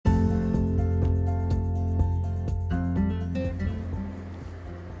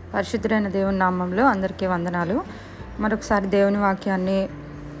పరిశుద్ధుడైన దేవుని నామంలో అందరికీ వందనాలు. మరొకసారి దేవుని వాక్యాన్ని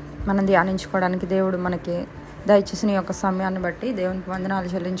మనం ధ్యానించుకోవడానికి దేవుడు మనకి దయచేసిన యొక్క సమయాన్ని బట్టి దేవునికి వందనాలు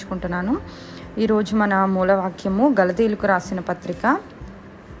చెల్లించుకుంటున్నాను. ఈరోజు మన మూల వాక్యము గలతీయులకు రాసిన పత్రిక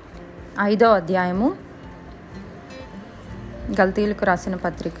 5వ అధ్యాయము. గలతీయులకు రాసిన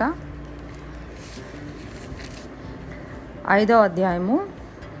పత్రిక 5వ అధ్యాయము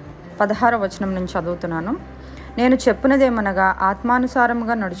 16వ వచనం నుంచి చదువుతున్నాను. నేను చెప్పినదేమనగా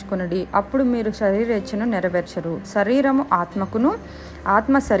ఆత్మానుసారముగా నడుచుకునుడి, అప్పుడు మీరు శరీరేచ్ఛను నెరవేర్చరు. శరీరము ఆత్మకును,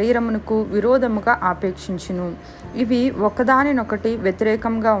 ఆత్మ శరీరమునకు విరోధముగా ఆపేక్షించును. ఇవి ఒకదానినొకటి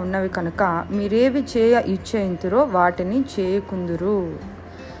వ్యతిరేకంగా ఉన్నవి కనుక మీరేవి చేయ ఇచ్చేయింతురో వాటిని చేయకుందురు.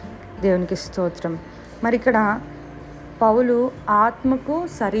 దేవునికి స్తోత్రం. మరి ఇక్కడ పౌలు ఆత్మకు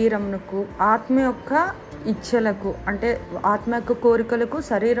శరీరమునకు, ఆత్మ యొక్క ఇచ్చలకు అంటే ఆత్మ యొక్క కోరికలకు,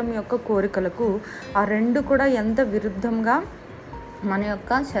 శరీరం యొక్క కోరికలకు, ఆ రెండు కూడా ఎంత విరుద్ధంగా మన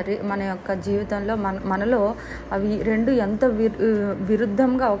యొక్క జీవితంలో మనలో అవి రెండు ఎంత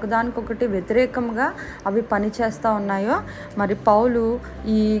విరుద్ధంగా ఒకదానికొకటి వ్యతిరేకంగా అవి పనిచేస్తూ ఉన్నాయో మరి పౌలు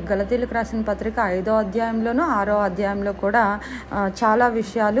ఈ గలతీయులకు రాసిన పత్రిక 5వ అధ్యాయంలోనూ 6వ అధ్యాయంలో కూడా చాలా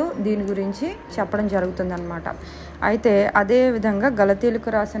విషయాలు దీని గురించి చెప్పడం జరుగుతుందన్నమాట. అయితే అదే విధంగా గలతీయులకు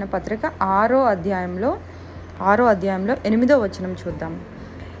రాసిన పత్రిక 6వ అధ్యాయంలో 8వ వచనం చూద్దాం.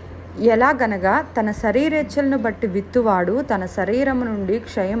 ఎలాగనగా తన శరీరేచ్ఛలను బట్టి విత్తువాడు తన శరీరము నుండి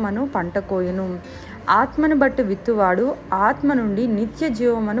క్షయమను పంట కోయును, ఆత్మను బట్టి విత్తువాడు ఆత్మ నుండి నిత్య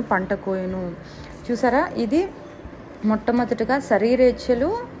జీవమను పంట కోయును. చూసారా, ఇది మొట్టమొదటిగా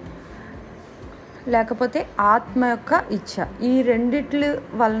శరీరేచ్ఛలు లేకపోతే ఆత్మ యొక్క ఇచ్ఛ, ఈ రెండిట్ల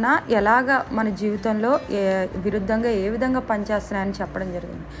వలన ఎలాగ మన జీవితంలో విరుద్ధంగా ఏ విధంగా పనిచేస్తున్నాయని చెప్పడం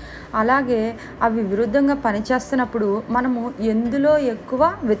జరిగింది. అలాగే అవి విరుద్ధంగా పనిచేస్తున్నప్పుడు మనము ఎందులో ఎక్కువ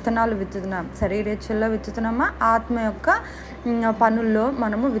విత్తనాలు విత్తుతున్నాం? శరీరేచ్ఛల్లో విత్తుతున్నామా, ఆత్మ యొక్క పనుల్లో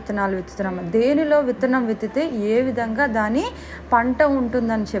మనము విత్తనాలు విత్తుతున్నామా? దేనిలో విత్తనం విత్తితే ఏ విధంగా దాని పంట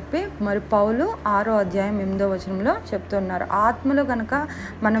ఉంటుందని చెప్పి మరి పౌలు 6వ అధ్యాయం 8వ వచనంలో చెప్తున్నారు. ఆత్మలో కనుక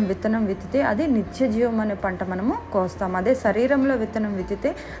మనం విత్తనం విత్తితే అది నిత్య జీవం అనే పంట మనము కోస్తాం. అదే శరీరంలో విత్తనం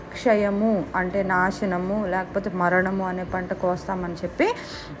విత్తితే క్షయము అంటే నాశనము లేకపోతే మరణము అనే పంట కోస్తామని చెప్పి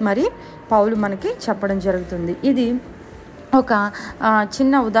మరి పౌలు మనకి చెప్పడం జరుగుతుంది. ఇది ఒక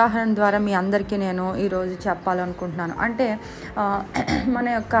చిన్న ఉదాహరణ ద్వారా మీ అందరికీ నేను ఈరోజు చెప్పాలనుకుంటున్నాను. అంటే మన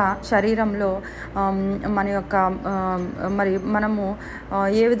యొక్క శరీరంలో మన యొక్క మరి మనము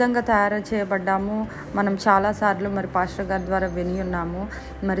ఏ విధంగా తయారు చేయబడ్డాము మనం చాలాసార్లు మరి పాస్టర్ గారి ద్వారా విని ఉన్నాము.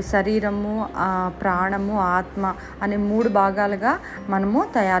 మరి శరీరము, ప్రాణము, ఆత్మ అనే 3 భాగాలుగా మనము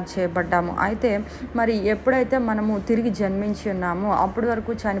తయారు చేయబడ్డాము. అయితే మరి ఎప్పుడైతే మనము తిరిగి జన్మించి ఉన్నామో అప్పటి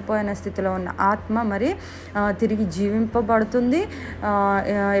వరకు చనిపోయిన స్థితిలో ఉన్న ఆత్మ మరి తిరిగి జీవింపబడుతుంది.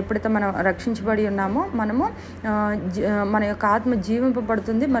 ఎప్పుడైతే మనం రక్షించబడి ఉన్నామో మనము మన యొక్క ఆత్మ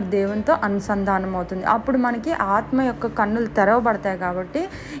జీవింపబడుతుంది, మరి దేవునితో అనుసంధానం అవుతుంది. అప్పుడు మనకి ఆత్మ యొక్క కన్నులు తెరవబడతాయి. కాబట్టి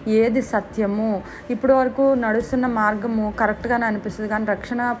ఏది సత్యము, ఇప్పటి వరకు నడుస్తున్న మార్గము కరెక్ట్గానే అనిపిస్తుంది, కానీ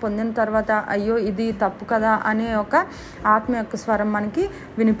రక్షణ పొందిన తర్వాత అయ్యో ఇది తప్పు కదా అనే ఒక ఆత్మ యొక్క స్వరం మనకి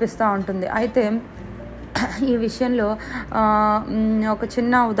వినిపిస్తూ ఉంటుంది. అయితే ఈ విషయంలో ఒక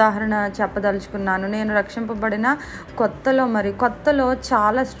చిన్న ఉదాహరణ చెప్పదలుచుకున్నాను. నేను రక్షింపబడిన కొత్తలో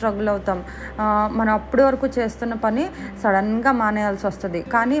చాలా స్ట్రగుల్ అవుతాం. మనం అప్పటి వరకు చేస్తున్న పని సడన్గా మానేయాల్సి వస్తుంది,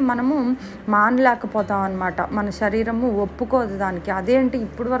 కానీ మనము మానలేకపోతాం అన్నమాట. మన శరీరము ఒప్పుకోదు దానికి. అదేంటి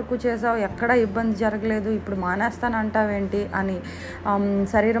ఇప్పటి వరకు చేసావు, ఎక్కడ ఇబ్బంది జరగలేదు, ఇప్పుడు మానేస్తానంటావేంటి అని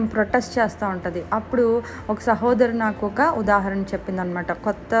శరీరం ప్రొటెస్ట్ చేస్తూ ఉంటుంది. అప్పుడు ఒక సహోదరు నాకు ఒక ఉదాహరణ చెప్పిందనమాట.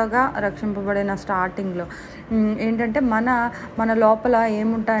 కొత్తగా రక్షింపబడిన స్టార్టింగ్లో ఏంటంటే మన లోపల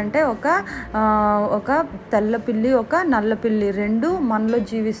ఏముంటాయంటే ఒక తెల్ల పిల్లి, ఒక నల్ల పిల్లి, 2 మనలో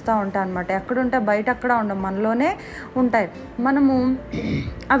జీవిస్తూ ఉంటాయి అన్నమాట. ఎక్కడుంటాయి? బయట అక్కడ ఉండవు, మనలోనే ఉంటాయి. మనము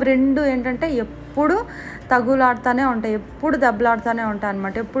అవి 2 ఏంటంటే ఎప్పుడు తగులాడుతూనే ఉంటాయి, ఎప్పుడు దెబ్బలాడుతూనే ఉంటాయి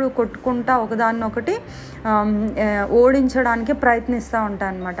అన్నమాట. ఎప్పుడు కొట్టుకుంటా ఒకదాన్నొకటి ఓడించడానికి ప్రయత్నిస్తూ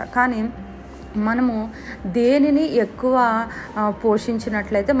ఉంటాయి అన్నమాట. కానీ మనము దేనిని ఎక్కువ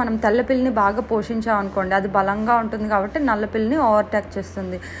పోషించినట్లయితే, మనం తెల్లపిల్లిని బాగా పోషించామనుకోండి అది బలంగా ఉంటుంది కాబట్టి నల్లపిల్లిని ఓవర్టేక్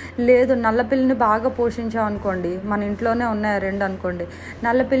చేస్తుంది. లేదు నల్లపిల్లిని బాగా పోషించామనుకోండి, మన ఇంట్లోనే ఉన్నాయి 2 అనుకోండి,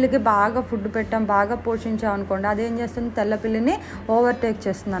 నల్లపిల్లికి బాగా ఫుడ్ పెట్టాం, బాగా పోషించామనుకోండి, అదేం చేస్తుంది? తెల్లపిల్లిని ఓవర్టేక్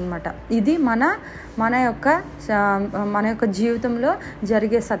చేస్తుంది అనమాట. ఇది మన యొక్క జీవితంలో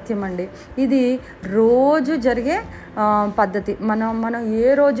జరిగే సత్యం అండి. ఇది రోజు జరిగే పద్ధతి. మనం ఏ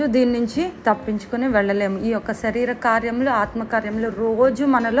రోజు దీని నుంచి తప్పించుకొని వెళ్ళలేము. ఈ యొక్క శరీర కార్యములు, ఆత్మకార్యములు రోజు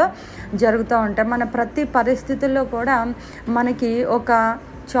మనలో జరుగుతూ ఉంటాయి. మన ప్రతి పరిస్థితుల్లో కూడా మనకి ఒక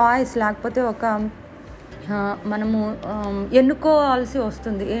చాయిస్ లేకపోతే ఒక మనము ఎన్నుకోవాల్సి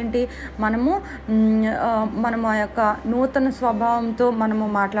వస్తుంది. ఏంటి, మనము ఆ యొక్క నూతన స్వభావంతో మనము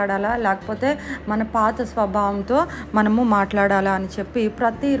మాట్లాడాలా, లేకపోతే మన పాత స్వభావంతో మనము మాట్లాడాలా అని చెప్పి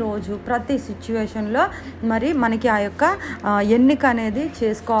ప్రతిరోజు ప్రతి సిచ్యువేషన్లో మరి మనకి ఆ యొక్క ఎన్నిక అనేది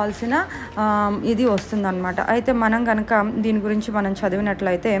చేసుకోవాల్సిన ఇది వస్తుందన్నమాట. అయితే మనం కనుక దీని గురించి మనం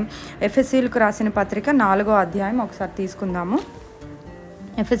చదివినట్లయితే ఎఫెసీయులకు రాసిన పత్రిక 4వ అధ్యాయం ఒకసారి తీసుకుందాము.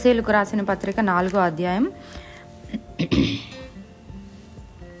 ఎఫెసీయులకు రాసిన పత్రిక 4వ అధ్యాయం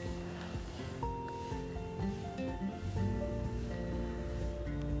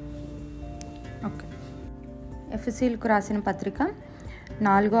ఎఫెసీయులకు రాసిన పత్రిక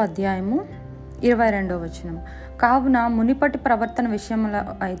 4వ అధ్యాయము 22వ వచనం. కావున మునిపటి ప్రవర్తన విషయంలో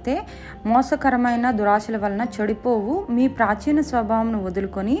అయితే మోసకరమైన దురాశల వలన చెడిపోవు మీ ప్రాచీన స్వభావంను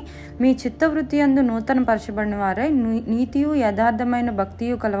వదులుకొని మీ చిత్తవృత్తి యందు నూతన పరచబడిన వారై నీతియు యథార్థమైన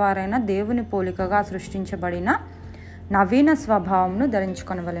భక్తియు కలవారైన దేవుని పోలికగా సృష్టించబడిన నవీన స్వభావంను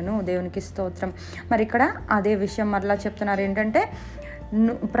ధరించుకొనవలెను. దేవునికి స్తోత్రం. మరి ఇక్కడ అదే విషయం మరలా చెప్తున్నారు. ఏంటంటే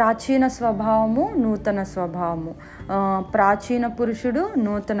ప్రాచీన స్వభావము, నూతన స్వభావము, ప్రాచీన పురుషుడు,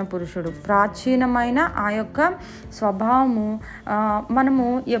 నూతన పురుషుడు. ప్రాచీనమైన ఆ యొక్క స్వభావము మనము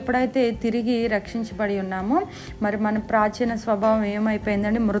ఎప్పుడైతే తిరిగి రక్షించబడి ఉన్నామో మరి మన ప్రాచీన స్వభావం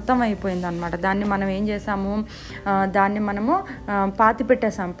ఏమైపోయిందండి, మృతం అయిపోయింది అనమాట. దాన్ని మనం ఏం చేసాము, దాన్ని మనము పాతి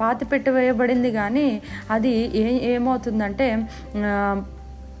పెట్టేసాము. పాతి పెట్టి వేయబడింది, కానీ అది ఏమవుతుందంటే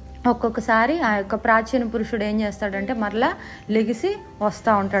ఒక్కొక్కసారి ఆ యొక్క ప్రాచీన పురుషుడు ఏం చేస్తాడంటే మరలా లెగిసి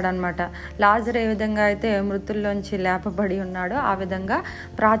వస్తూ ఉంటాడనమాట. లాజరు ఏ విధంగా అయితే మృతుల్లోంచి లేపబడి ఉన్నాడో ఆ విధంగా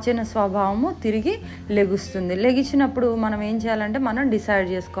ప్రాచీన స్వభావము తిరిగి లెగుస్తుంది. లెగిచినప్పుడు మనం ఏం చేయాలంటే మనం డిసైడ్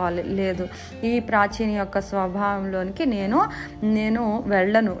చేసుకోవాలి, లేదు ఈ ప్రాచీన యొక్క స్వభావంలోనికి నేను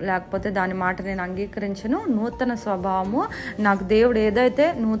వెళ్ళను, లేకపోతే దాని మాట నేను అంగీకరించను. నూతన స్వభావము, నాకు దేవుడు ఏదైతే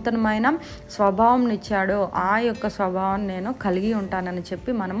నూతనమైన స్వభావం ఇచ్చాడో ఆ యొక్క స్వభావం నేను కలిగి ఉంటానని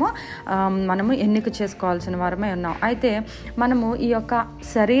చెప్పి మనము ఎన్నిక చేసుకోవాల్సిన వారమే ఉన్నాం. అయితే మనము ఈ యొక్క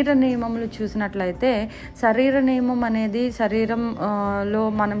శరీర నియమములు చూసినట్లయితే శరీర నియమం అనేది శరీరంలో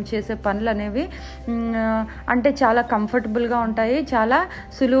మనం చేసే పనులు అనేవి అంటే చాలా కంఫర్టబుల్గా ఉంటాయి, చాలా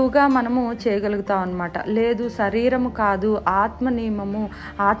సులువుగా మనము చేయగలుగుతాం అనమాట. లేదు, శరీరము కాదు, ఆత్మ నియమము,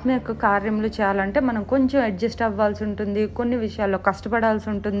 ఆత్మ యొక్క కార్యములు చేయాలంటే మనం కొంచెం అడ్జస్ట్ అవ్వాల్సి ఉంటుంది, కొన్ని విషయాల్లో కష్టపడాల్సి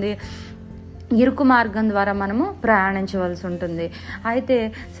ఉంటుంది, ఇరుకు మార్గం ద్వారా మనము ప్రయాణించవలసి ఉంటుంది. అయితే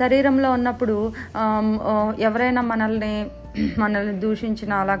శరీరంలో ఉన్నప్పుడు ఎవరైనా మనల్ని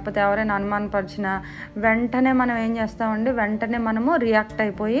దూషించినా లేకపోతే ఎవరైనా అనుమానపరిచినా వెంటనే మనం ఏం చేస్తామండి, వెంటనే మనము రియాక్ట్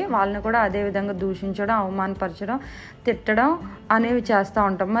అయిపోయి వాళ్ళని కూడా అదే విధంగా దూషించడం, అవమానపరచడం, తిట్టడం అనేవి చేస్తూ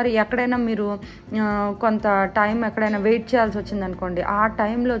ఉంటాం. మరి ఎక్కడైనా మీరు కొంత టైం ఎక్కడైనా వెయిట్ చేయాల్సి వచ్చిందనుకోండి, ఆ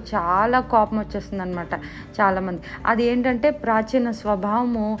టైంలో చాలా కోపం వచ్చేస్తుంది అనమాట చాలామంది. అది ఏంటంటే ప్రాచీన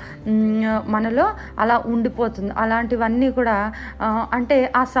స్వభావము మనలో అలా ఉండిపోతుంది. అలాంటివన్నీ కూడా అంటే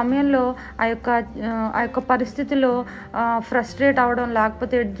ఆ సమయంలో ఆ యొక్క పరిస్థితిలో ఫ్రస్ట్రేట్ అవ్వడం,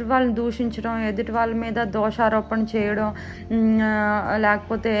 లేకపోతే ఎదుటి వాళ్ళని దూషించడం, ఎదుటి వాళ్ళ మీద దోషారోపణ చేయడం,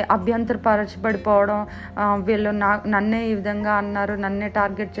 లేకపోతే అభ్యంతరపరచబడిపోవడం, వీళ్ళు నన్నే ఈ విధంగా అన్నారు, నన్నే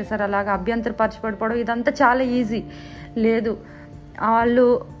టార్గెట్ చేశారు, అలాగా అభ్యంతరపరచబడిపోవడం, ఇదంతా చాలా ఈజీ. లేదు, వాళ్ళు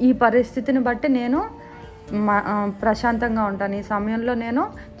ఈ పరిస్థితిని బట్టి నేను ప్రశాంతంగా ఉంటాను, ఈ సమయంలో నేను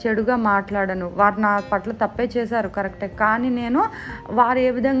చెడుగా మాట్లాడను, వారు నా పట్ల తప్పే చేశారు కరెక్టే, కానీ నేను వారు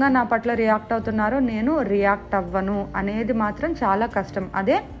ఏ విధంగా నా పట్ల రియాక్ట్ అవుతున్నారో నేను రియాక్ట్ అవ్వను అనేది మాత్రం చాలా కష్టం.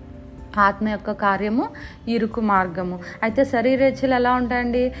 అదే ఆత్మ యొక్క కార్యము, ఇరుకు మార్గము. అయితే శరీరేచ్ఛలు ఎలా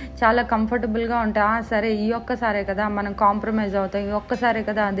ఉంటాయండి, చాలా కంఫర్టబుల్గా ఉంటాయి. సరే ఈ ఒక్కసారే కదా మనం కాంప్రమైజ్ అవుతాం, ఈ ఒక్కసారే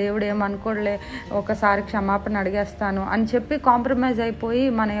కదా దేవుడు ఏమనుకోలే, ఒకసారి క్షమాపణ అడిగేస్తాను అని చెప్పి కాంప్రమైజ్ అయిపోయి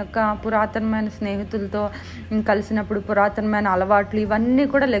మన యొక్క పురాతనమైన స్నేహితులతో కలిసినప్పుడు పురాతనమైన అలవాట్లు ఇవన్నీ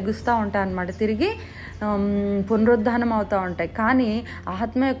కూడా లెగుస్తూ ఉంటాయి అన్నమాట, తిరిగి పునరుద్ధానం అవుతూ ఉంటాయి. కానీ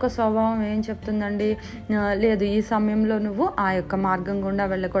ఆత్మ యొక్క స్వభావం ఏం చెప్తుందండి, లేదు ఈ సమయంలో నువ్వు ఆ యొక్క మార్గం గుండా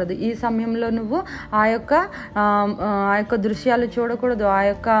వెళ్ళకూడదు, ఈ సమయంలో నువ్వు ఆ యొక్క దృశ్యాలు చూడకూడదు, ఆ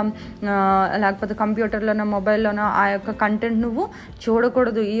యొక్క లేకపోతే కంప్యూటర్లోనో మొబైల్లోనో ఆ యొక్క కంటెంట్ నువ్వు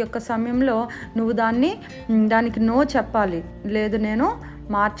చూడకూడదు, ఈ యొక్క సమయంలో నువ్వు దానికి నో చెప్పాలి. లేదు, నేను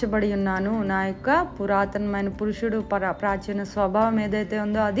మార్చబడి ఉన్నాను, నా యొక్క పురాతనమైన పురుషుడు ప్రాచీన స్వభావం ఏదైతే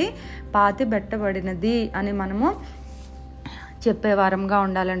ఉందో అది పాతి పెట్టబడినది అని మనము చెప్పేవారంగా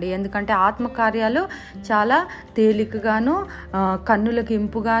ఉండాలండి. ఎందుకంటే ఆత్మకార్యాలు చాలా తేలికగాను కన్నులకు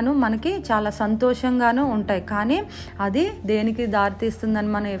ఇంపుగాను మనకి చాలా సంతోషంగాను ఉంటాయి. కానీ అది దేనికి దారితీస్తుందని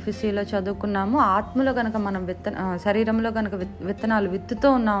మనం ఎఫెసీలో చదువుకున్నాము. ఆత్మలో కనుక మనం శరీరంలో కనుక విత్తనాలు విత్తుతూ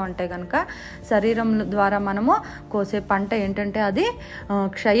ఉన్నామంటే కనుక శరీరం ద్వారా మనము కోసే పంట ఏంటంటే అది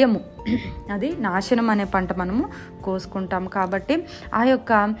క్షయము. అది నాశనం అనే పంట మనము కోసుకుంటాం. కాబట్టి ఆ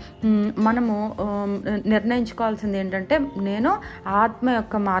యొక్క మనము నిర్ణయించుకోవాల్సింది ఏంటంటే, నేను ఆత్మ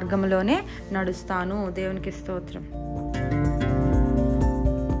యొక్క మార్గంలోనే నడుస్తాను. దేవునికి స్తోత్రం.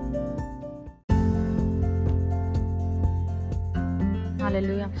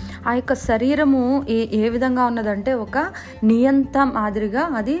 హల్లెలూయా. ఆ యొక్క శరీరము ఏ విధంగా ఉన్నదంటే ఒక నియంత మాదిరిగా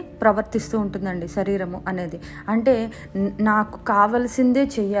అది ప్రవర్తిస్తూ ఉంటుందండి. శరీరము అనేది అంటే నాకు కావలసిందే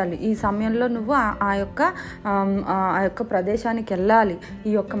చెయ్యాలి, ఈ సమయంలో నువ్వు ఆ యొక్క ప్రదేశానికి వెళ్ళాలి,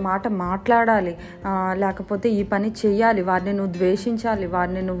 ఈ యొక్క మాట మాట్లాడాలి, లేకపోతే ఈ పని చెయ్యాలి, వారిని నువ్వు ద్వేషించాలి,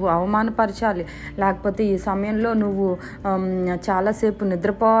 వారిని నువ్వు అవమానపరచాలి, లేకపోతే ఈ సమయంలో నువ్వు చాలాసేపు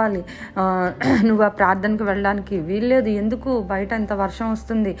నిద్రపోవాలి, నువ్వు ఆ ప్రార్థనకు వెళ్ళడానికి వీల్లేదు, ఎందుకు బయట ఇంత వర్షం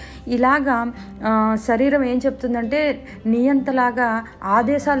వస్తుంది. ఇలాగా శరీరం ఏం చెప్తుందంటే నియంతలాగా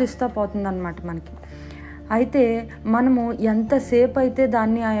ఆదేశాలు ఇస్తూ పోతుందన్నమాట మనకి. అయితే మనము ఎంతసేపు అయితే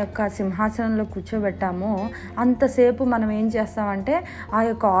దాన్ని ఆ యొక్క సింహాసనంలో కూర్చోబెట్టామో అంతసేపు మనం ఏం చేస్తామంటే ఆ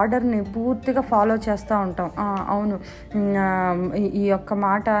యొక్క ఆర్డర్ని పూర్తిగా ఫాలో చేస్తూ ఉంటాం. అవును, ఈ యొక్క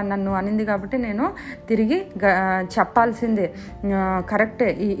మాట నన్ను అనింది కాబట్టి నేను తిరిగి చెప్పాల్సిందే, కరెక్టే,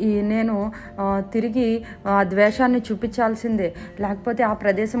 నేను తిరిగి ఆ ద్వేషాన్ని చూపించాల్సిందే, లేకపోతే ఆ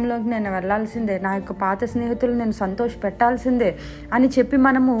ప్రదేశంలోకి నేను వెళ్ళాల్సిందే, నా యొక్క పాత స్నేహితులు నేను సంతోష పెట్టాల్సిందే అని చెప్పి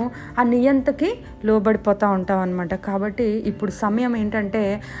మనము ఆ నియంతకి లోబడిపోతాం ఉంటాం అన్నమాట. కాబట్టి ఇప్పుడు సమయం ఏంటంటే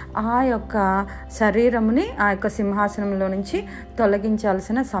ఆ యొక్క శరీరముని ఆ యొక్క సింహాసనంలో నుంచి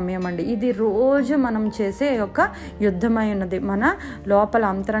తొలగించాల్సిన సమయం అండి. ఇది రోజు మనం చేసే యొక్క యుద్ధమై ఉన్నది, మన లోపల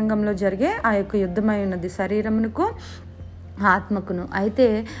అంతరంగంలో జరిగే ఆ యొక్క యుద్ధమై ఉన్నది శరీరమునకు ఆత్మకును. అయితే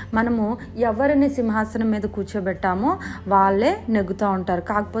మనము ఎవరిని సింహాసనం మీద కూర్చోబెట్టామో వాళ్ళే నెగ్గుతూ ఉంటారు.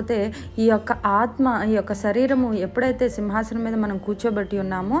 కాకపోతే ఈ యొక్క ఆత్మ, ఈ యొక్క శరీరము ఎప్పుడైతే సింహాసనం మీద మనం కూర్చోబెట్టి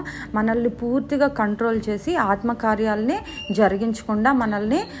ఉన్నామో మనల్ని పూర్తిగా కంట్రోల్ చేసి ఆత్మ కార్యాలని జరిగించకుండా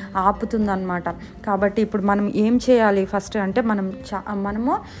మనల్ని ఆపుతుందన్నమాట. కాబట్టి ఇప్పుడు మనం ఏం చేయాలి ఫస్ట్ అంటే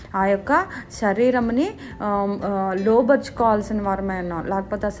మనము ఆ యొక్క శరీరంని లోబర్చుకోవాల్సిన వారమే ఉన్నాం,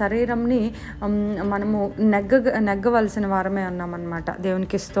 లేకపోతే ఆ శరీరంని మనము నెగ్గవలసిన వారమే ఉన్నామన్నమాట.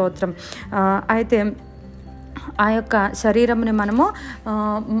 దేవునికి స్తోత్రం. అయితే ఆ యొక్క శరీరంని మనము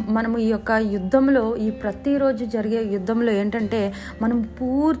ఈ యొక్క యుద్ధంలో, ఈ ప్రతిరోజు జరిగే యుద్ధంలో ఏంటంటే మనం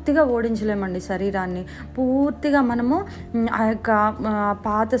పూర్తిగా ఓడించలేమండి శరీరాన్ని. పూర్తిగా మనము ఆ యొక్క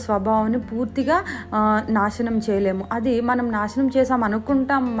పాత స్వభావాన్ని పూర్తిగా నాశనం చేయలేము. అది మనం నాశనం చేసాం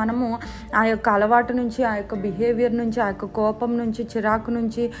అనుకుంటాం. మనము ఆ యొక్క అలవాటు నుంచి, ఆ యొక్క బిహేవియర్ నుంచి, ఆ యొక్క కోపం నుంచి, చిరాకు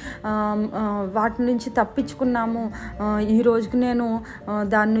నుంచి, వాటి నుంచి తప్పించుకున్నాము, ఈ రోజుకి నేను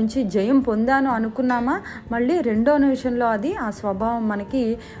దాని నుంచి జయం పొందాను అనుకున్నామా, మళ్ళీ రెండో నిమిషంలో అది ఆ స్వభావం మనకి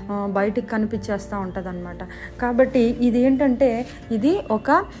బయటికి కనిపించేస్తూ ఉంటుంది అన్నమాట. కాబట్టి ఇది ఏంటంటే ఇది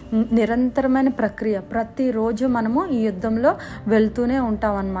ఒక నిరంతరమైన ప్రక్రియ. ప్రతిరోజు మనము ఈ యుద్ధంలో వెళ్తూనే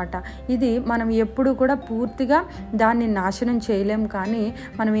ఉంటాం అన్నమాట. ఇది మనం ఎప్పుడు కూడా పూర్తిగా దాన్ని నాశనం చేయలేం. కానీ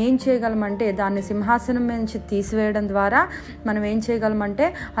మనం ఏం చేయగలమంటే దాన్ని సింహాసనం నుంచి తీసివేయడం ద్వారా మనం ఏం చేయగలమంటే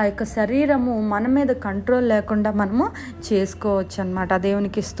ఆ యొక్క శరీరము మన మీద కంట్రోల్ లేకుండా మనము చేసుకోవచ్చు అన్నమాట.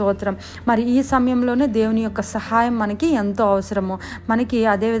 దేవునికి స్తోత్రం. మరి ఈ సమయంలోనే దేవుని యొక్క సహాయం మనకి ఎంతో అవసరము. మనకి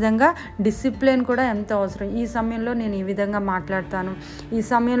అదేవిధంగా డిసిప్లిన్ కూడా ఎంతో అవసరం. ఈ సమయంలో నేను ఈ విధంగా మాట్లాడతాను, ఈ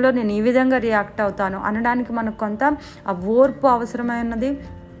సమయంలో నేను ఈ విధంగా రియాక్ట్ అవుతాను అనడానికి మనకు కొంత ఓర్పు అవసరమైనది,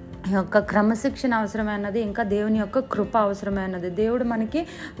 యొక్క క్రమశిక్షణ అవసరమైనది, ఇంకా దేవుని యొక్క కృప అవసరమైనది. దేవుడు మనకి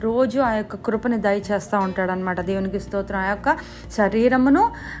రోజు ఆ యొక్క కృపని దయచేస్తూ ఉంటాడు అనమాట. దేవునికి స్తోత్రం. ఆ యొక్క శరీరమును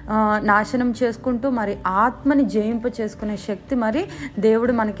నాశనం చేసుకుంటూ మరి ఆత్మని జయింప చేసుకునే శక్తి మరి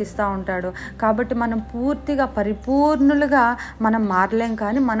దేవుడు మనకి ఇస్తూ ఉంటాడు. కాబట్టి మనం పూర్తిగా పరిపూర్ణులుగా మనం మారలేం,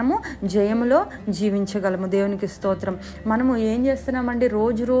 కానీ మనము జయములో జీవించగలము. దేవునికి స్తోత్రం. మనము ఏం చేస్తున్నామండి,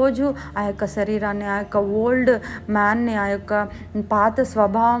 రోజు ఆ యొక్క శరీరాన్ని, ఆ యొక్క ఓల్డ్ మ్యాన్ని, ఆ యొక్క పాత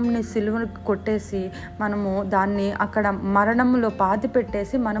స్వభావం సిలువకు కొట్టేసి మనము దాన్ని అక్కడ మరణంలో పాతి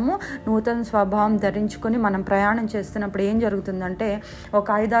పెట్టేసి మనము నూతన స్వభావం ధరించుకొని మనం ప్రయాణం చేస్తున్నప్పుడు ఏం జరుగుతుందంటే, ఒక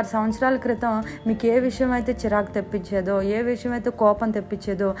 5-6 సంవత్సరాల క్రితం మీకు ఏ విషయం అయితే చిరాకు తెప్పించేదో, ఏ విషయం అయితే కోపం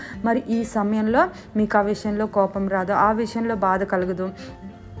తెప్పించేదో, మరి ఈ సమయంలో మీకు ఆ విషయంలో కోపం రాదు, ఆ విషయంలో బాధ కలగదు,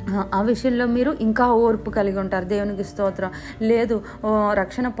 ఆ విషయంలో మీరు ఇంకా ఓర్పు కలిగి ఉంటారు. దేవునికి స్తోత్రం. లేదు,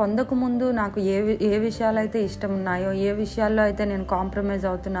 రక్షణ పొందకముందు నాకు ఏ విషయాలు అయితే ఇష్టం ఉన్నాయో, ఏ విషయాల్లో అయితే నేను కాంప్రమైజ్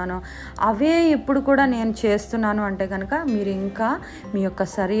అవుతున్నానో అవే ఇప్పుడు కూడా నేను చేస్తున్నాను అంటే కనుక మీరు ఇంకా మీ యొక్క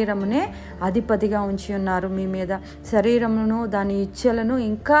శరీరమునే అధిపతిగా ఉంచి ఉన్నారు. మీ మీద శరీరమును, దాని ఇచ్చలను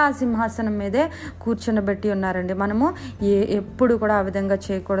ఇంకా సింహాసనం మీదే కూర్చొనబెట్టి ఉన్నారండి. మనము ఎప్పుడు కూడా ఆ విధంగా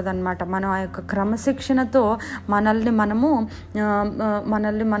చేయకూడదన్నమాట. మనం ఆ యొక్క క్రమశిక్షణతో మనల్ని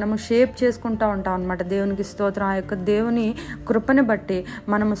మనము షేప్ చేసుకుంటూ ఉంటాం అనమాట. దేవునికి స్తోత్రం. ఆ యొక్క దేవుని కృపని బట్టి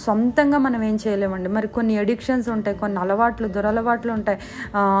మనము సొంతంగా మనం ఏం చేయలేమండి. మరి కొన్ని ఎడిక్షన్స్ ఉంటాయి, కొన్ని అలవాట్లు, దురలవాట్లు ఉంటాయి.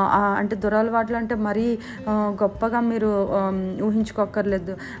 అంటే దురలవాట్లు అంటే మరీ గొప్పగా మీరు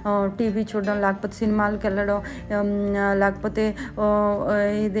ఊహించుకోక్కర్లేదు. టీవీ చూడడం, లేకపోతే సినిమాలకు వెళ్ళడం, లేకపోతే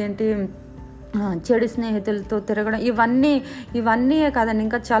ఇదేంటి చెడు స్నేహితులతో తిరగడం, ఇవన్నీ కాదండి.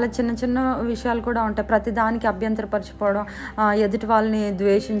 ఇంకా చాలా చిన్న చిన్న విషయాలు కూడా ఉంటాయి. ప్రతిదానికి అభ్యంతరపరిచిపోవడం, ఎదుటి వాళ్ళని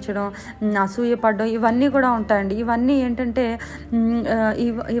ద్వేషించడం, అసూయపడడం, ఇవన్నీ కూడా ఉంటాయండి. ఇవన్నీ ఏంటంటే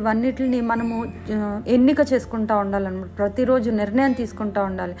ఇవన్నిటిని మనము ఎన్నిక చేసుకుంటూ ఉండాలన్నమాట. ప్రతిరోజు నిర్ణయం తీసుకుంటూ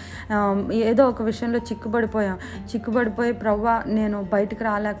ఉండాలి. ఏదో ఒక విషయంలో చిక్కుబడిపోయి ప్రవ్వా నేను బయటికి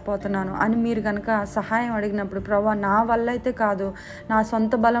రాలేకపోతున్నాను అని మీరు కనుక సహాయం అడిగినప్పుడు, ప్రవ్వా నా వల్ల అయితే కాదు, నా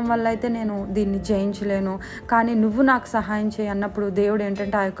సొంత బలం వల్ల అయితే నేను దీన్ని జయించలేను, కానీ నువ్వు నాకు సహాయం చేయి అన్నప్పుడు దేవుడు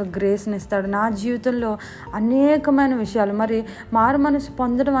ఏంటంటే ఆ యొక్క గ్రేస్ని ఇస్తాడు. నా జీవితంలో అనేకమైన విషయాలు, మరి మారు మనసు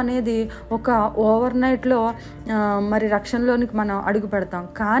పొందడం అనేది ఒక ఓవర్ నైట్లో మరి రక్షణలోనికి మనం అడుగు పెడతాం.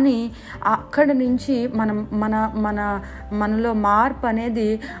 కానీ అక్కడి నుంచి మనలో మార్పు అనేది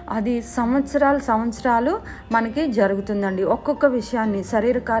అది సంవత్సరాలు మనకి జరుగుతుందండి. ఒక్కొక్క విషయాన్ని,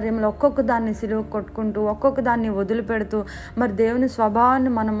 శరీర కార్యంలో ఒక్కొక్క దాన్ని సిలువ కొట్టుకుంటూ, ఒక్కొక్క దాన్ని వదిలిపెడుతూ, మరి దేవుని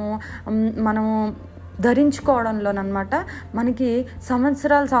స్వభావాన్ని మనము ధరించుకోవడంలోనమాట మనకి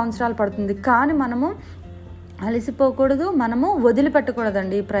సంవత్సరాలు పడుతుంది. కానీ మనము అలసిపోకూడదు, మనము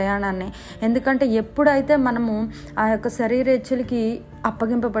వదిలిపెట్టకూడదండి ఈ ప్రయాణాన్ని. ఎందుకంటే ఎప్పుడైతే మనము ఆ యొక్క శరీరేచ్ఛలకి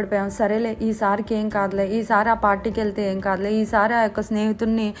అప్పగింపబడిపోయాం, సరేలే ఈసారికి ఏం కాదులే, ఈసారి ఆ పార్టీకి వెళ్తే ఏం కాదులే, ఈసారి ఆ యొక్క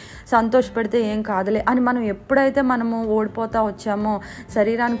స్నేహితుడిని సంతోషపెడితే ఏం కాదులే అని మనం ఎప్పుడైతే మనము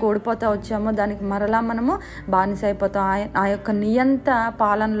శరీరానికి ఓడిపోతూ వచ్చామో దానికి మరలా మనము బానిస అయిపోతాం. ఆ యొక్క నియంత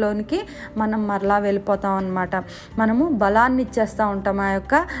పాలనలోనికి మనం మరలా వెళ్ళిపోతాం అన్నమాట. మనము బలాన్ని ఇచ్చేస్తూ ఉంటాం ఆ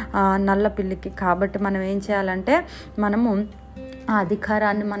యొక్క నల్ల పిల్లికి. కాబట్టి మనం ఏం చేయాలంటే మనము ఆ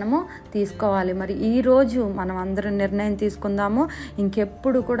అధికారాన్ని మనము తీసుకోవాలి. మరి ఈరోజు మనం అందరం నిర్ణయం తీసుకుందాము,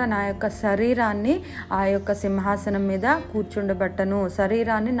 ఇంకెప్పుడు కూడా నా యొక్క శరీరాన్ని ఆ యొక్క సింహాసనం మీద కూర్చుండబెట్టను,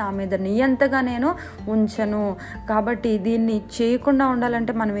 శరీరాన్ని నా మీద నియంతగా నేను ఉంచను. కాబట్టి దీన్ని చేయకుండా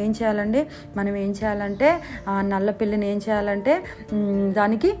ఉండాలంటే మనం ఏం చేయాలంటే ఆ నల్ల పిల్లిని ఏం చేయాలంటే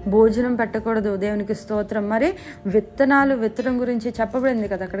దానికి భోజనం పెట్టకూడదు. దేవునికి స్తోత్రం. మరి విత్తడం గురించి చెప్పబడింది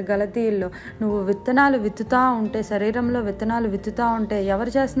కదా అక్కడ గలతీయుల్లో. నువ్వు విత్తనాలు విత్తుతా ఉంటే, శరీరంలో విత్తనాలు విత్తుతా ఉంటే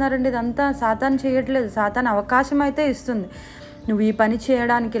ఎవరు చేస్తున్నారండి? ఇదంతా సాతాను చేయట్లేదు. సాతాను అవకాశం అయితే ఇస్తుంది నువ్వు ఈ పని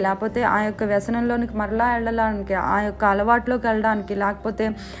చేయడానికి, లేకపోతే ఆ యొక్క వ్యసనంలోనికి మరలా వెళ్ళడానికి, ఆ యొక్క అలవాట్లోకి వెళ్ళడానికి, లేకపోతే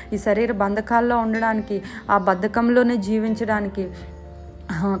ఈ శరీర బంధకాల్లో ఉండడానికి, ఆ బద్ధకంలోనే జీవించడానికి,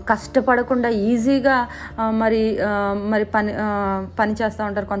 కష్టపడకుండా ఈజీగా మరి పని చేస్తూ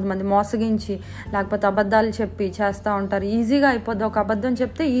ఉంటారు. కొంతమంది మోసగించి, లేకపోతే అబద్ధాలు చెప్పి చేస్తూ ఉంటారు. ఈజీగా అయిపోద్ది. ఒక అబద్ధం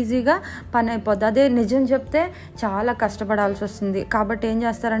చెప్తే ఈజీగా పని అయిపోద్ది. అదే నిజం చెప్తే చాలా కష్టపడాల్సి వస్తుంది. కాబట్టి ఏం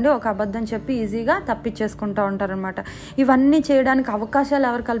చేస్తారండి, ఒక అబద్ధం చెప్పి ఈజీగా తప్పించేసుకుంటూ ఉంటారనమాట. ఇవన్నీ చేయడానికి అవకాశాలు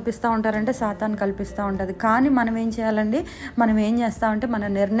ఎవరు కల్పిస్తూ ఉంటారంటే సాతాను కల్పిస్తూ ఉంటుంది. కానీ మనం ఏం చేయాలండి, మనం ఏం చేస్తామంటే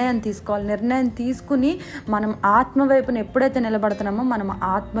మన నిర్ణయం తీసుకోవాలి. నిర్ణయం తీసుకుని మనం ఆత్మ వైపున ఎప్పుడైతే నిలబడుతున్నామో మనం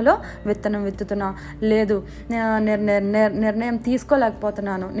ఆత్మలో విత్తనం విత్తుతున్నాం. లేదు నిర్ణయం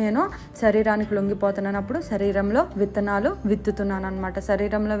తీసుకోలేకపోతున్నాను, నేను శరీరానికి లొంగిపోతున్నాను, అప్పుడు శరీరంలో విత్తనాలు విత్తుతున్నాను అనమాట.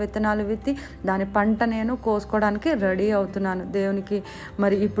 శరీరంలో విత్తనాలు విత్తి దాని పంట నేను కోసుకోవడానికి రెడీ అవుతున్నాను దేవునికి.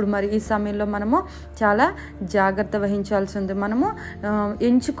 ఇప్పుడు ఈ సమయంలో మనము చాలా జాగ్రత్త వహించాల్సి ఉంది. మనము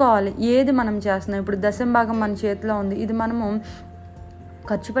ఎంచుకోవాలి ఏది మనం చేస్తున్నాం. ఇప్పుడు దశంభాగం మన చేతిలో ఉంది. ఇది మనము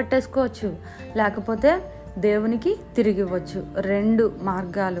ఖర్చు పెట్టేసుకోవచ్చు, లేకపోతే దేవునికి తిరిగి ఇవ్వచ్చు. 2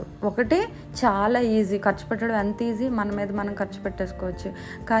 మార్గాలు. ఒకటి చాలా ఈజీ, ఖర్చు పెట్టడం ఎంత ఈజీ, మన మీద మనం ఖర్చు పెట్టేసుకోవచ్చు.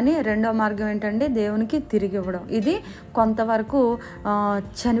 కానీ రెండో మార్గం ఏంటంటే దేవునికి తిరిగి ఇవ్వడం. ఇది కొంతవరకు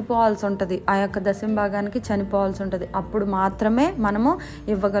చనిపోవాల్సి ఉంటుంది, ఆ యొక్క దశంభాగానికి చనిపోవాల్సి ఉంటుంది. అప్పుడు మాత్రమే మనము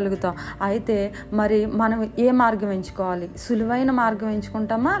ఇవ్వగలుగుతాం. అయితే మరి మనం ఏ మార్గం ఎంచుకోవాలి? సులువైన మార్గం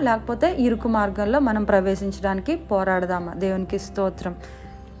ఎంచుకుంటామా, లేకపోతే ఇరుకు మార్గంలో మనం ప్రవేశించడానికి పోరాడదామా? దేవునికి స్తోత్రం.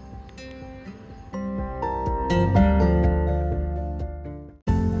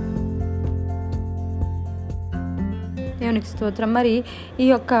 దేవునికి స్తోత్రం. మరి ఈ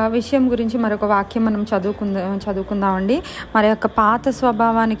యొక్క విషయం గురించి మరొక వాక్యం మనం చదువుకుందామండి. మరి యొక్క పాత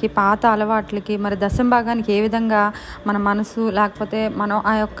స్వభావానికి, పాత అలవాట్లకి, మరి దశంభాగానికి ఏ విధంగా మన మనసు, లేకపోతే మనం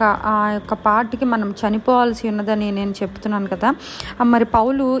ఆ యొక్క పార్టీకి మనం చనిపోవాల్సి ఉన్నదని నేను చెప్తున్నాను కదా. మరి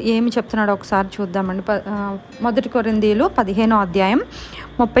పౌలు ఏమి చెప్తున్నాడో ఒకసారి చూద్దామండి. 1 కొరింథీయులు 15వ అధ్యాయం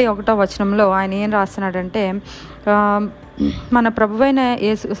 31వ వచనంలో ఆయన ఏం రాస్తున్నాడంటే, మన ప్రభువైన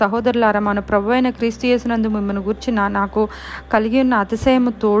యేసు సహోదరులారా, మన ప్రభువైన క్రీస్తు యేసునందు మిమ్మల్ని గూర్చిన నాకు కలిగి ఉన్న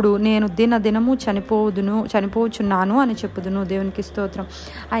అతిశయము తోడు నేను దినదినము చనిపోచున్నాను అని చెప్పుదును. దేవునికి స్తోత్రం.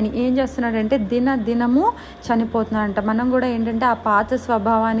 ఆయన ఏం చేస్తున్నాడంటే దినదినము చనిపోతున్నాడంట. మనం కూడా ఏంటంటే ఆ పాత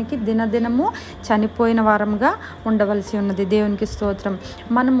స్వభావానికి దినదినము చనిపోయిన వారంగా ఉండవలసి ఉన్నది. దేవునికి స్తోత్రం.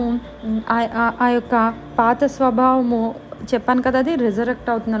 మనము ఆ యొక్క పాత స్వభావము చెప్పాను కదా, అది రిజరెక్ట్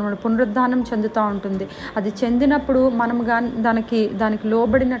అవుతుంది అనమాట, పునరుద్ధానం చెందుతూ ఉంటుంది. అది చెందినప్పుడు మనం కానీ దానికి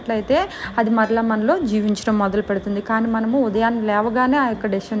లోబడినట్లయితే అది మరలా మనలో జీవించడం మొదలు పెడుతుంది. కానీ మనము ఉదయాన్నే లేవగానే ఆ యొక్క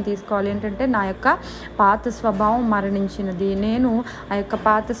డెసిషన్ తీసుకోవాలి. ఏంటంటే నా యొక్క పాత స్వభావం మరణించినది, నేను ఆ యొక్క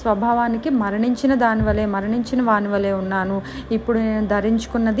పాత స్వభావానికి మరణించిన వాని వలె ఉన్నాను. ఇప్పుడు నేను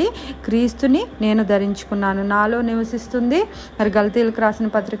ధరించుకున్నది క్రీస్తుని నేను ధరించుకున్నాను. నాలో నివసిస్తుంది, మరి గలతీయులకు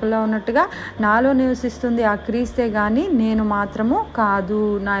రాసిన పత్రికలో ఉన్నట్టుగా నాలో నివసిస్తుంది ఆ క్రీస్తే కానీ నేను మాత్రము కాదు.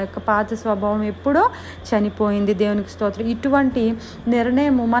 నా యొక్క పాత స్వభావం ఎప్పుడో చనిపోయింది. దేవునికి స్తోత్రం. ఇటువంటి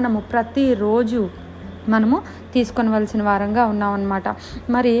నిర్ణయము మనము ప్రతిరోజు మనము తీసుకొనవలసిన వారంగా ఉన్నామన్నమాట.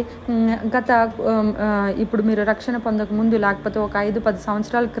 మరి ఇప్పుడు మీరు రక్షణ పొందక ముందు, లేకపోతే ఒక 5-10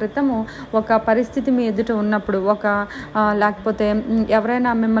 సంవత్సరాల క్రితము ఒక పరిస్థితి మీ ఎదుట ఉన్నప్పుడు, లేకపోతే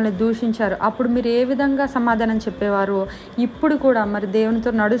ఎవరైనా మిమ్మల్ని దూషించారు, అప్పుడు మీరు ఏ విధంగా సమాధానం చెప్పేవారు? ఇప్పుడు కూడా మరి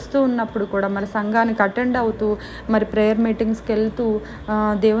దేవునితో నడుస్తూ ఉన్నప్పుడు కూడా, మరి సంఘానికి అటెండ్ అవుతూ, మరి ప్రేయర్ మీటింగ్స్కి వెళ్తూ,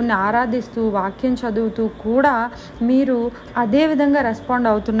 దేవుణ్ణి ఆరాధిస్తూ, వాక్యం చదువుతూ కూడా మీరు అదే విధంగా రెస్పాండ్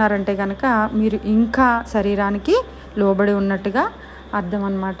అవుతున్నారంటే కనుక మీరు ఇంకా శరీరానికి లోబడి ఉన్నట్టుగా అర్థం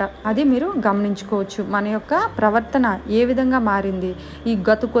అన్నమాట. అది మీరు గమనించుకోవచ్చు. మన యొక్క ప్రవర్తన ఏ విధంగా మారింది. ఈ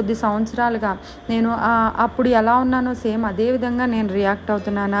గత కొద్ది సంవత్సరాలుగా నేను అప్పుడు ఎలా ఉన్నానో సేమ్ అదే విధంగా నేను రియాక్ట్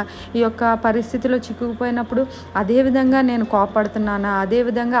అవుతున్నానా? ఈ యొక్క పరిస్థితిలో చిక్కుకుపోయినప్పుడు అదే విధంగా నేను కోపడుతున్నానా? అదే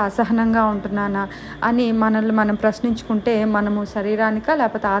విధంగా అసహనంగా ఉంటున్నానా అని మనల్ని మనం ప్రశ్నించుకుంటే మనము శరీరానిక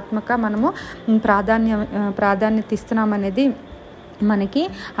లేకపోతే ఆత్మక మనము ప్రాధాన్యత ఇస్తున్నామనేది మనకి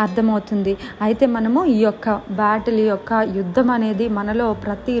అర్థమవుతుంది. అయితే మనము ఈ యొక్క బ్యాటిల్, ఈ యొక్క యుద్ధం అనేది మనలో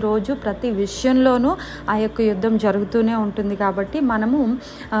ప్రతిరోజు ప్రతి విషయంలోనూ ఆ యొక్క యుద్ధం జరుగుతూనే ఉంటుంది. కాబట్టి మనము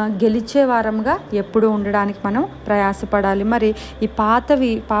గెలిచే వారంగా ఎప్పుడూ ఉండడానికి మనం ప్రయాసపడాలి. మరి ఈ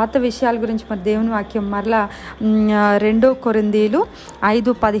పాత విషయాల గురించి మరి దేవుని వాక్యం మరలా 2 కొరింథీయులు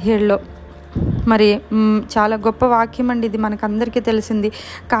 5:17లో మరి చాలా గొప్ప వాక్యం అండి ఇది, మనకందరికీ తెలిసింది.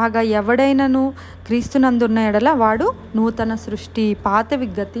 కాగా ఎవడైనను క్రీస్తునందున్న ఎడల వాడు నూతన సృష్టి, పాతవి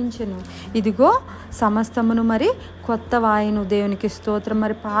గతించెను, ఇదిగో సమస్తమును మరి కొత్త వాయును. దేవునికి స్తోత్రం.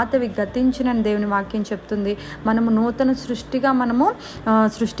 మరి పాతవి గతించినని దేవుని వాక్యం చెప్తుంది. మనము నూతన సృష్టిగా మనము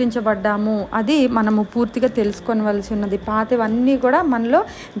సృష్టించబడ్డాము. అది మనము పూర్తిగా తెలుసుకోవలసి ఉన్నది. పాతవన్నీ కూడా మనలో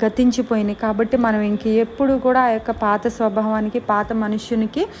గతించిపోయినాయి. కాబట్టి మనం ఇంకెప్పుడు కూడా ఆ యొక్క పాత స్వభావానికి, పాత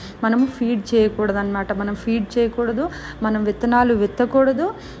మనుష్యునికి మనము ఫీడ్ చేయకూడదు అనమాట. మనం ఫీడ్ చేయకూడదు, మనం విత్తనాలు విత్తకూడదు.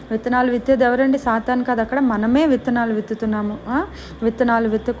 విత్తనాలు విత్తేది ఎవరండి? సాతాను కాదు. అక్కడ మనమే విత్తనాలు విత్తుతున్నాము. విత్తనాలు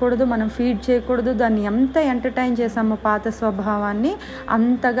విత్తకూడదు, మనం ఫీడ్ చేయకూడదు. దాన్ని ఎంత ఎంటర్టైన్ చేసామో పాత స్వభావాన్ని,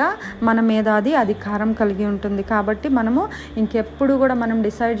 అంతగా మన మీద అది అధికారం కలిగి ఉంటుంది. కాబట్టి మనము ఇంకెప్పుడు కూడా మనం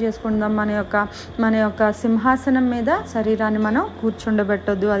డిసైడ్ చేసుకుందాం, మన యొక్క సింహాసనం మీద శరీరాన్ని మనం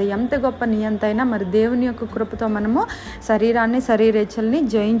కూర్చుండబెట్టొద్దు. అది ఎంత గొప్ప నియంత అయినా మరి దేవుని యొక్క కృపతో మనము శరీరేచ్ఛల్ని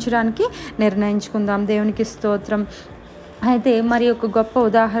జయించడానికి నిర్ణయించుకుందాం. దేవునికి స్తోత్రం. అయితే మరి ఒక గొప్ప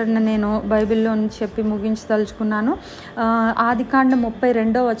ఉదాహరణ నేను బైబిల్లో చెప్పి ముగించదలుచుకున్నాను. ఆదికాండం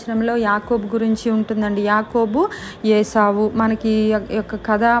 32వ వచనంలో యాకోబు గురించి ఉంటుందండి. యాకోబు, ఏసావు, మనకి యొక్క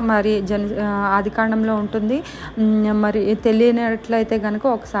కథ మరి ఆదికాండంలో ఉంటుంది. మరి తెలియనట్లయితే కనుక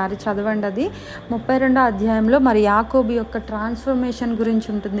ఒకసారి చదవండి. అది 32వ అధ్యాయంలో మరి యాకోబు యొక్క ట్రాన్స్ఫర్మేషన్ గురించి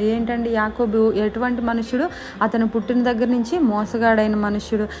ఉంటుంది. ఏంటంటే యాకోబు ఎటువంటి మనుషుడు? అతను పుట్టిన దగ్గర నుంచి మోసగాడైన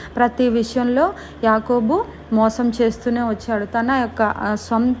మనుషుడు. ప్రతి విషయంలో యాకోబు మోసం చేస్తూనే వచ్చాడు. తన యొక్క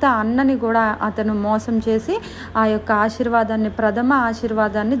సొంత అన్నని కూడా అతను మోసం చేసి ఆ యొక్క ప్రథమ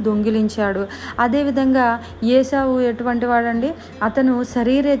ఆశీర్వాదాన్ని దొంగిలించాడు. అదేవిధంగా ఏసావు ఎటువంటి వాడండి? అతను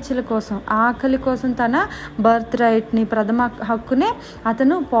శరీరేచ్ఛల కోసం, ఆకలి కోసం తన బర్త్ రైట్ని, ప్రథమ హక్కునే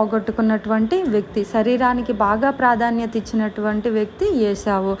అతను పోగొట్టుకున్నటువంటి వ్యక్తి. శరీరానికి బాగా ప్రాధాన్యత ఇచ్చినటువంటి వ్యక్తి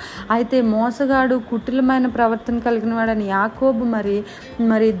ఏసావు. అయితే మోసగాడు, కుటిలమైన ప్రవర్తన కలిగిన వాడని యాకోబు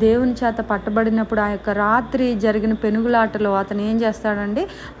మరి దేవుని చేత పట్టబడినప్పుడు ఆ యొక్క రాత్రి జరిగిన పెనుగులాటలో అతను ఏం చేస్తాడండి?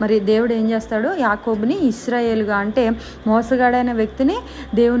 మరి దేవుడు ఏం చేస్తాడు? యాకోబుని ఇశ్రాయేలుగా, అంటే మోసగాడైన వ్యక్తిని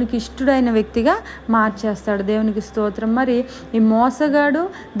దేవునికి ఇష్టడైన వ్యక్తిగా మార్చేస్తాడు. దేవునికి స్తోత్రం. మరి ఈ మోసగాడు,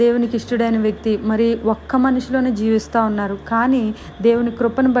 దేవునికి ఇష్టడైన వ్యక్తి మరి ఒక్క మనిషిలోనే జీవిస్తూ ఉన్నారు. కానీ దేవుని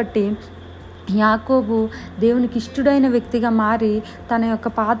కృపను బట్టి యాకోబు దేవునికి ఇష్టడైన వ్యక్తిగా మారి తన యొక్క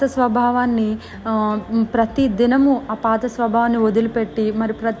పాత స్వభావాన్ని ప్రతి దినము ఆ పాత స్వభావాన్ని వదిలిపెట్టి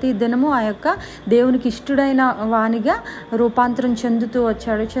మరి ప్రతి దినము ఆ యొక్క దేవునికి ఇష్టడైన వానిగా రూపాంతరం చెందుతూ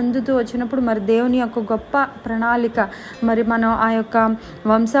వచ్చినప్పుడు మరి దేవుని యొక్క గొప్ప ప్రణాళిక మరి మనం ఆ యొక్క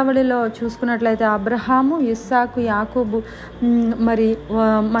వంశావళిలో చూసుకున్నట్లయితే అబ్రహాము, ఇస్సాకు, యాకోబు మరి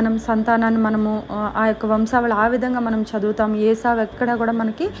మనం సంతానాన్ని మనము ఆ యొక్క వంశావళి ఆ విధంగా మనం చదువుతాం. ఏసావు ఎక్కడ కూడా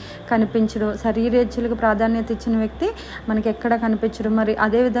మనకి కనిపించడు. శరీరేచ్ఛలకు ప్రాధాన్యత ఇచ్చిన వ్యక్తి మనకి ఎక్కడ కనిపించడు. మరి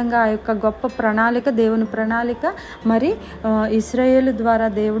అదేవిధంగా ఆ యొక్క గొప్ప ప్రణాళిక, దేవుని ప్రణాళిక మరి ఇశ్రాయేలు ద్వారా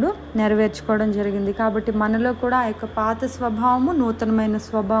దేవుడు నెరవేర్చుకోవడం జరిగింది. కాబట్టి మనలో కూడా ఆ యొక్క పాత స్వభావము, నూతనమైన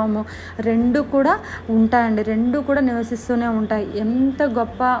స్వభావము రెండు కూడా ఉంటాయండి. రెండు కూడా నివసిస్తూనే ఉంటాయి. ఎంత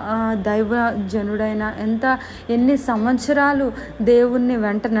గొప్ప దైవజనుడైనా, ఎన్ని సంవత్సరాలు దేవుణ్ణి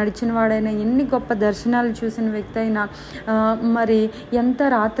వెంట నడిచిన వాడైనా, ఎన్ని గొప్ప దర్శనాలు చూసిన వ్యక్తి అయినా, మరి ఎంత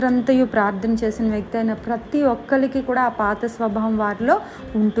రాత్రంతయు ప్రార్థన చేసిన వ్యక్తి అయినా ప్రతి ఒక్కరికి కూడా ఆ పాత స్వభావం వారిలో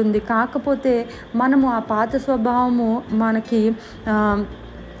ఉంటుంది. కాకపోతే మనము ఆ పాత స్వభావము మనకి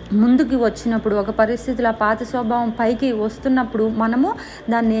ముందుకి వచ్చినప్పుడు, ఒక పరిస్థితిలో ఆ పాత స్వభావం పైకి వస్తున్నప్పుడు మనము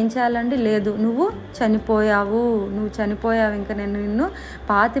దాన్ని ఏం చేయాలండి? లేదు, నువ్వు చనిపోయావు, ఇంకా నేను నిన్ను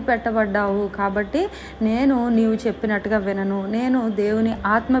పాతి పెట్టబడ్డావు, కాబట్టి నీవు చెప్పినట్టుగా వినను, నేను దేవుని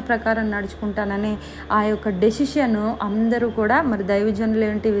ఆత్మ ప్రకారం నడుచుకుంటానని ఆ యొక్క డెసిషన్ అందరూ కూడా, మరి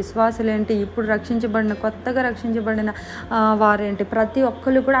దైవజనులేంటి, విశ్వాసులేంటి, ఇప్పుడు కొత్తగా రక్షించబడిన వారేంటి, ప్రతి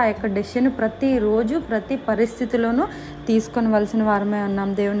ఒక్కరు కూడా ఆ యొక్క డెసిషన్ ప్రతిరోజు ప్రతి పరిస్థితిలోనూ తీసుకొనవలసిన వారమే ఉన్నాం.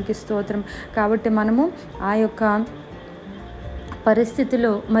 దేవునికి స్తోత్రం. కాబట్టి మనము ఆ యొక్క పరిస్థితిలో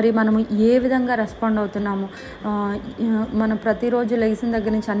మరి మనము ఏ విధంగా రెస్పాండ్ అవుతున్నాము, మనం ప్రతిరోజు లెగిసిన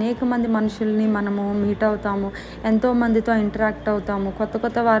దగ్గర నుంచి అనేక మంది మనుషుల్ని మనము మీట్ అవుతాము, ఎంతోమందితో ఇంటరాక్ట్ అవుతాము,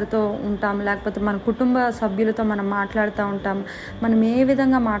 కొత్త వారితో ఉంటాము, లేకపోతే మన కుటుంబ సభ్యులతో మనం మాట్లాడుతూ ఉంటాము. మనం ఏ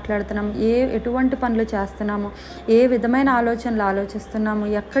విధంగా మాట్లాడుతున్నాము, ఎటువంటి పనులు చేస్తున్నాము, ఏ విధమైన ఆలోచనలు ఆలోచిస్తున్నాము,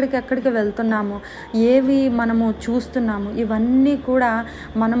 ఎక్కడికి వెళ్తున్నాము, ఏవి మనము చూస్తున్నాము, ఇవన్నీ కూడా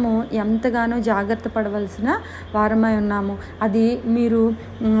మనము ఎంతగానో జాగ్రత్త పడవలసిన వారమై ఉన్నాము. అది మీరు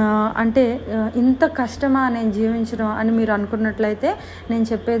అంటే ఇంత కష్టమా నేను జీవించడం అని మీరు అనుకున్నట్లయితే నేను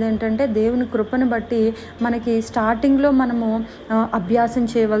చెప్పేది ఏంటంటే, దేవుని కృపను బట్టి మనకి స్టార్టింగ్లో మనము అభ్యాసం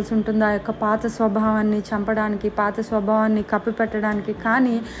చేయవలసి ఉంటుంది ఆ యొక్క పాత స్వభావాన్ని చంపడానికి, పాత స్వభావాన్ని కప్పిపెట్టడానికి.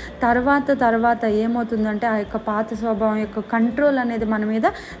 కానీ తర్వాత ఏమవుతుందంటే ఆ యొక్క పాత స్వభావం యొక్క కంట్రోల్ అనేది మన మీద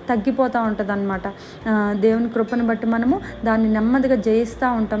తగ్గిపోతూ ఉంటుంది అన్నమాట. దేవుని కృపను బట్టి మనము దాన్ని నెమ్మదిగా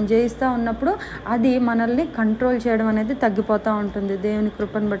జయిస్తూ ఉన్నప్పుడు అది మనల్ని కంట్రోల్ చేయడం అనేది తగ్గిపోతూ ఉంటుంది దేవుని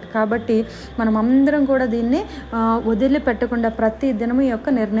కృపను బట్టి. కాబట్టి మనం అందరం కూడా దీన్ని వదిలిపెట్టకుండా ప్రతి దినము ఈ యొక్క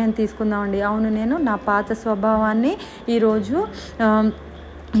నిర్ణయం తీసుకుందామండి. అవును, నేను నా పాత స్వభావాన్ని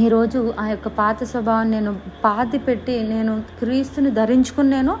ఈరోజు ఆ యొక్క పాత స్వభావాన్ని నేను పాతి పెట్టి నేను క్రీస్తుని ధరించుకుని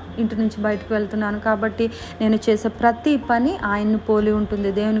నేను ఇంటి నుంచి బయటకు వెళ్తున్నాను. కాబట్టి నేను చేసే ప్రతి పని ఆయన్ని పోలి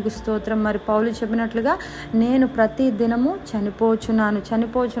ఉంటుంది. దేవునికి స్తోత్రం. మరి పౌలు చెప్పినట్లుగా నేను ప్రతి దినము చనిపోచున్నాను.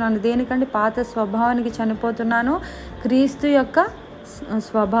 దేనికంటే పాత స్వభావానికి చనిపోతున్నాను, క్రీస్తు యొక్క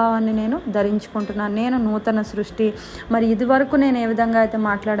స్వభావాన్ని నేను ధరించుకుంటున్నాను. నేను నూతన సృష్టి. మరి ఇదివరకు నేను ఏ విధంగా అయితే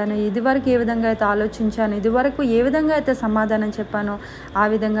మాట్లాడాను, ఇదివరకు ఏ విధంగా అయితే ఆలోచించాను, ఇదివరకు ఏ విధంగా అయితే సమాధానం చెప్పానో ఆ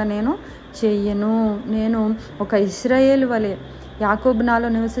విధంగా నేను చెయ్యను. నేను ఒక ఇశ్రాయేలు వలె, యాకోబు నాలో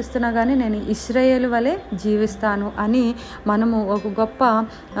నివసిస్తున్నా కానీ నేను ఇశ్రాయేలు వలె జీవిస్తాను అని మనము ఒక గొప్ప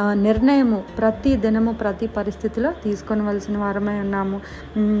నిర్ణయము ప్రతి దినము ప్రతి పరిస్థితిలో తీసుకొనవలసిన వారమై ఉన్నాము.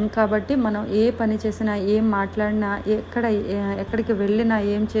 కాబట్టి మనం ఏ పని చేసినా, ఏం మాట్లాడినా, ఎక్కడికి వెళ్ళినా,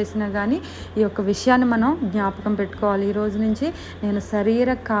 ఏం చేసినా కానీ ఈ యొక్క విషయాన్ని మనం జ్ఞాపకం పెట్టుకోవాలి. ఈరోజు నుంచి నేను శరీర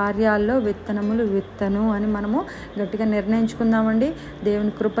కార్యాల్లో విత్తనములు విత్తను అని మనము గట్టిగా నిర్ణయించుకుందామండి.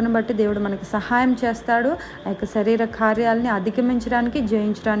 దేవుని కృపను బట్టి దేవుడు మనకి సహాయం చేస్తాడు. ఆ యొక్క శరీర కార్యాలని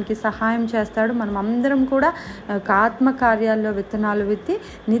జయించడానికి సహాయం చేస్తాడు. మనం అందరం కూడా ఆత్మ కార్యాల్లో విత్తనాలు విత్తి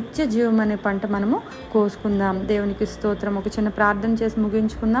నిత్య జీవం అనే పంట మనము కోసుకుందాం. దేవునికి స్తోత్రం. ఒక చిన్న ప్రార్థన చేసి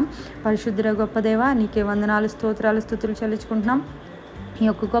ముగించుకుందాం. పరిశుద్ధుడ గొప్ప దేవా, నీకే వందనాలు, స్తోత్రాలు, స్తుతులు చెల్లించుకుంటున్నాం. ఈ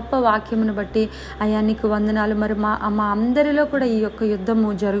యొక్క గొప్ప వాక్యమును బట్టి అయ్యా నీకు వందనాలు. మరి మా అందరిలో కూడా ఈ యొక్క యుద్ధము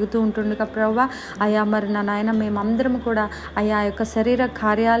జరుగుతూ ఉంటుండగా ప్రభువా, అయ్యా మరి నా నాయన మేమందరం కూడా అయ్యా ఆ యొక్క శరీర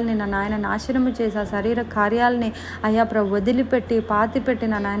కార్యాలని నా నాయన నాశనము చేసి ఆ శరీర కార్యాలని అయ్యా ప్రభు వదిలిపెట్టి పాతిపెట్టి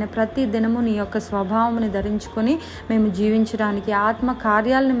నా నాయన ప్రతి దినము నీ యొక్క స్వభావముని ధరించుకొని మేము జీవించడానికి, ఆత్మ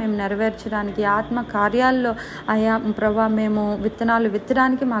కార్యాలను మేము నెరవేర్చడానికి, ఆత్మ కార్యాల్లో అయ్యా ప్రభా మేము విత్తనాలు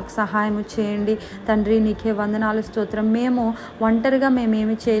విత్తడానికి మాకు సహాయం చేయండి తండ్రి. నీకే వందనాలు, స్తోత్రం. మేము ఒంటరిగా మేము మేము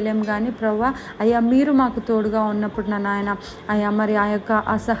ఏమి చేయలేము, కానీ ప్రభా అయ్యా మీరు మాకు తోడుగా ఉన్నప్పుడు నా నాయన అయ్యా మరి ఆ యొక్క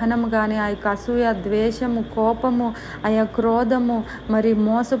అసహనము కానీ, ఆ యొక్క అసూయ, ద్వేషము, కోపము, అయ్యా క్రోధము, మరి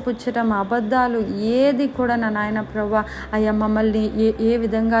మోసపుచ్చటం, అబద్ధాలు ఏది కూడా నా నాయన ప్రభా అయ్యా మమ్మల్ని ఏ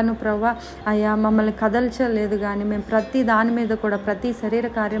విధంగానూ ప్రభా అయ్యా మమ్మల్ని కదల్చలేదు. కానీ మేము ప్రతి దాని మీద కూడా, ప్రతి శరీర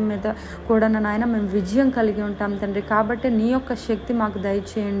కార్యం మీద కూడా నా నాయన మేము విజయం కలిగి ఉంటాం తండ్రి. కాబట్టి నీ యొక్క శక్తి మాకు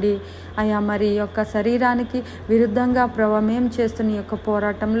దయచేయండి అయ్యా. మరి ఈ యొక్క శరీరానికి విరుద్ధంగా ప్రభా మేము చేస్తున్న ఈ యొక్క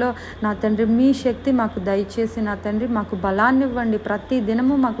పోరాటంలో నా తండ్రి మీ శక్తి మాకు దయచేసి నా తండ్రి మాకు బలాన్ని ఇవ్వండి, ప్రతి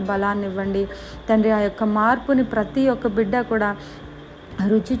దినము మాకు బలాన్ని ఇవ్వండి తండ్రి. ఆ యొక్క మార్పుని ప్రతి ఒక్క బిడ్డ కూడా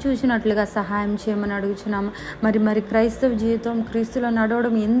రుచి చూసినట్లుగా సహాయం చేయమని అడుగుచున్నాము. మరి క్రైస్తవ జీవితం, క్రీస్తులో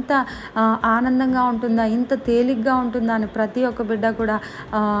నడవడం ఎంత ఆనందంగా ఉంటుందా, ఇంత తేలిగ్గా ఉంటుందా అని ప్రతి ఒక్క బిడ్డ కూడా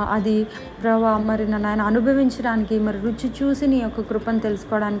అది ప్రభా మరి నాయన అనుభవించడానికి, మరి రుచి చూసి నీ యొక్క కృపను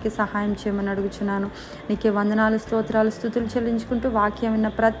తెలుసుకోవడానికి సహాయం చేయమని అడుగుచున్నాను. నీకే వందనాలు, స్తోత్రాలు, స్తుతులు చెల్లించుకుంటూ వాక్యం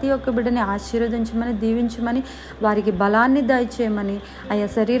విన్న ప్రతి ఒక్క బిడ్డని ఆశీర్వదించమని, దీవించమని, వారికి బలాన్ని దయచేయమని, అయ్యా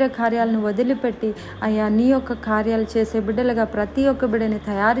శరీర కార్యాలను వదిలిపెట్టి అయ్యా నీ యొక్క కార్యాలు చేసే బిడ్డలుగా ప్రతి ఒక్క బిడ్డని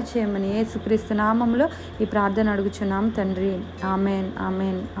తయారు చేయమని యేసుక్రీస్తు నామములో ఈ ప్రార్థన అడుగుచున్నాం తండ్రి. Amen,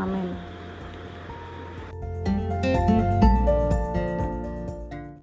 amen, amen.